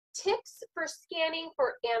tips for scanning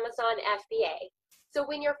for Amazon FBA. So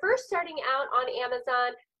when you're first starting out on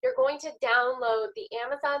Amazon, you're going to download the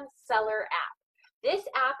Amazon Seller app. This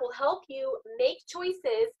app will help you make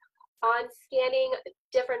choices on scanning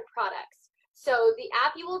different products. So the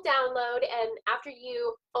app you will download and after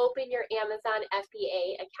you open your Amazon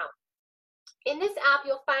FBA account. In this app,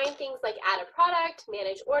 you'll find things like add a product,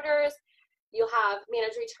 manage orders, you'll have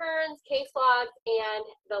manage returns, case logs, and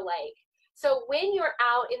the like. So when you're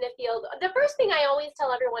out in the field, the first thing I always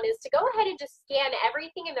tell everyone is to go ahead and just scan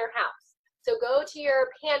everything in their house. So go to your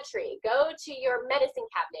pantry, go to your medicine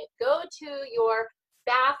cabinet, go to your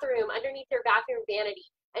bathroom, underneath your bathroom vanity,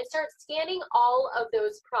 and start scanning all of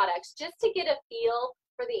those products just to get a feel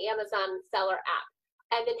for the Amazon Seller app.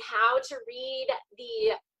 And then how to read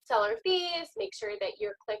the seller fees, make sure that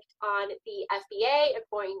you're clicked on the FBA if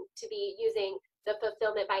going to be using the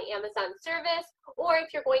Fulfillment by Amazon service, or if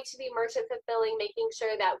you're going to be merchant fulfilling, making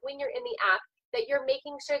sure that when you're in the app that you're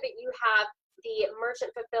making sure that you have the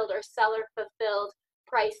merchant fulfilled or seller fulfilled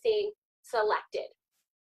pricing selected.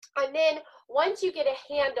 And then once you get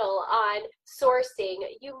a handle on sourcing,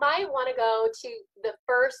 you might want to go to the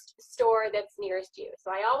first store that's nearest you.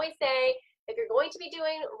 So I always say, if you're going to be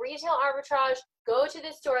doing retail arbitrage, go to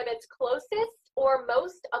the store that's closest or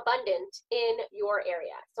most abundant in your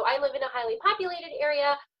area. So I live in a highly populated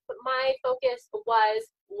area, but my focus was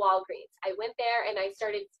Walgreens. I went there and I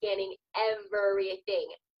started scanning everything.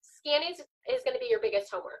 Scanning is going to be your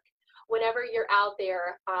biggest homework whenever you're out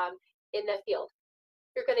there in the field.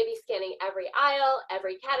 You're going to be scanning every aisle,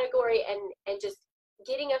 every category, and just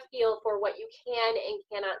getting a feel for what you can and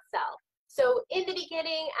cannot sell. So in the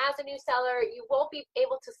beginning, as a new seller, you won't be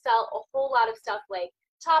able to sell a whole lot of stuff like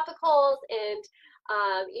topicals, and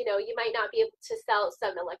you might not be able to sell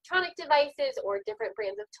some electronic devices or different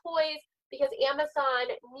brands of toys, because Amazon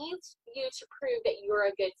needs you to prove that you're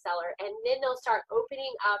a good seller, and then they'll start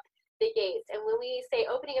opening up the gates. And when we say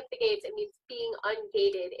opening up the gates, it means being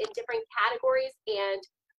ungated in different categories and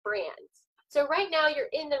brands. So right now you're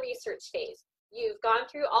in the research phase. You've gone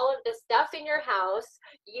through all of the stuff in your house.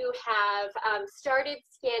 You have started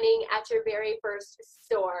scanning at your very first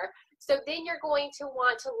store. So then you're going to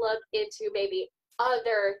want to look into maybe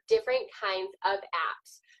other different kinds of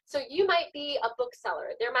apps. So you might be a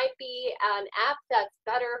bookseller. There might be an app that's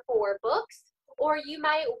better for books, or you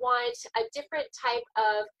might want a different type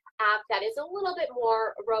of app that is a little bit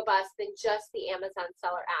more robust than just the Amazon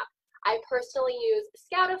Seller app. I personally use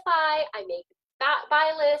Scoutify. I make buy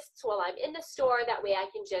lists while I'm in the store. That way I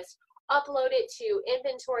can just upload it to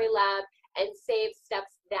Inventory Lab and save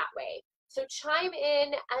steps that way. So chime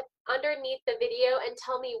in underneath the video and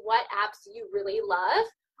tell me what apps you really love.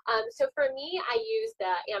 So for me, I use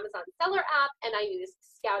the Amazon Seller app and I use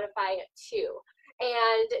Scoutify too.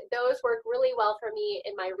 And those work really well for me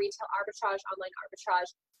in my retail arbitrage, online arbitrage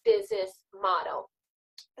business model.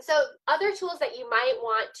 So other tools that you might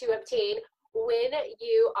want to obtain when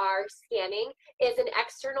you are scanning is an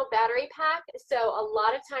external battery pack. So a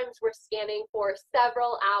lot of times we're scanning for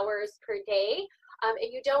several hours per day, and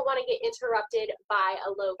you don't want to get interrupted by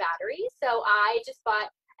a low battery. So I just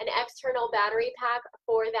bought an external battery pack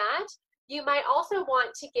for that. You might also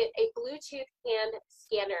want to get a Bluetooth hand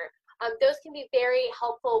scanner. Those can be very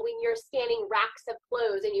helpful when you're scanning racks of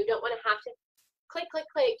clothes and you don't want to have to click, click,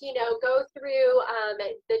 click, go through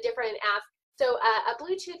the different apps. So a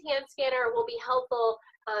Bluetooth hand scanner will be helpful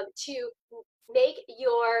to make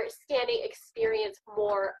your scanning experience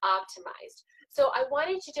more optimized. So I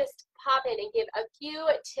wanted to just pop in and give a few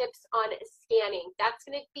tips on scanning. That's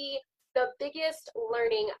going to be the biggest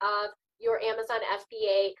learning of your Amazon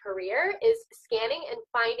FBA career, is scanning and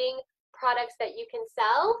finding products that you can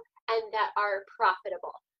sell and that are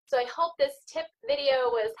profitable. So I hope this tip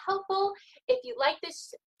video was helpful. If you like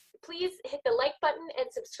this, please hit the like button and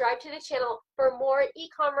subscribe to the channel for more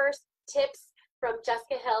e-commerce tips from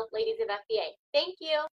Jessica Hill, Ladies of FBA. Thank you.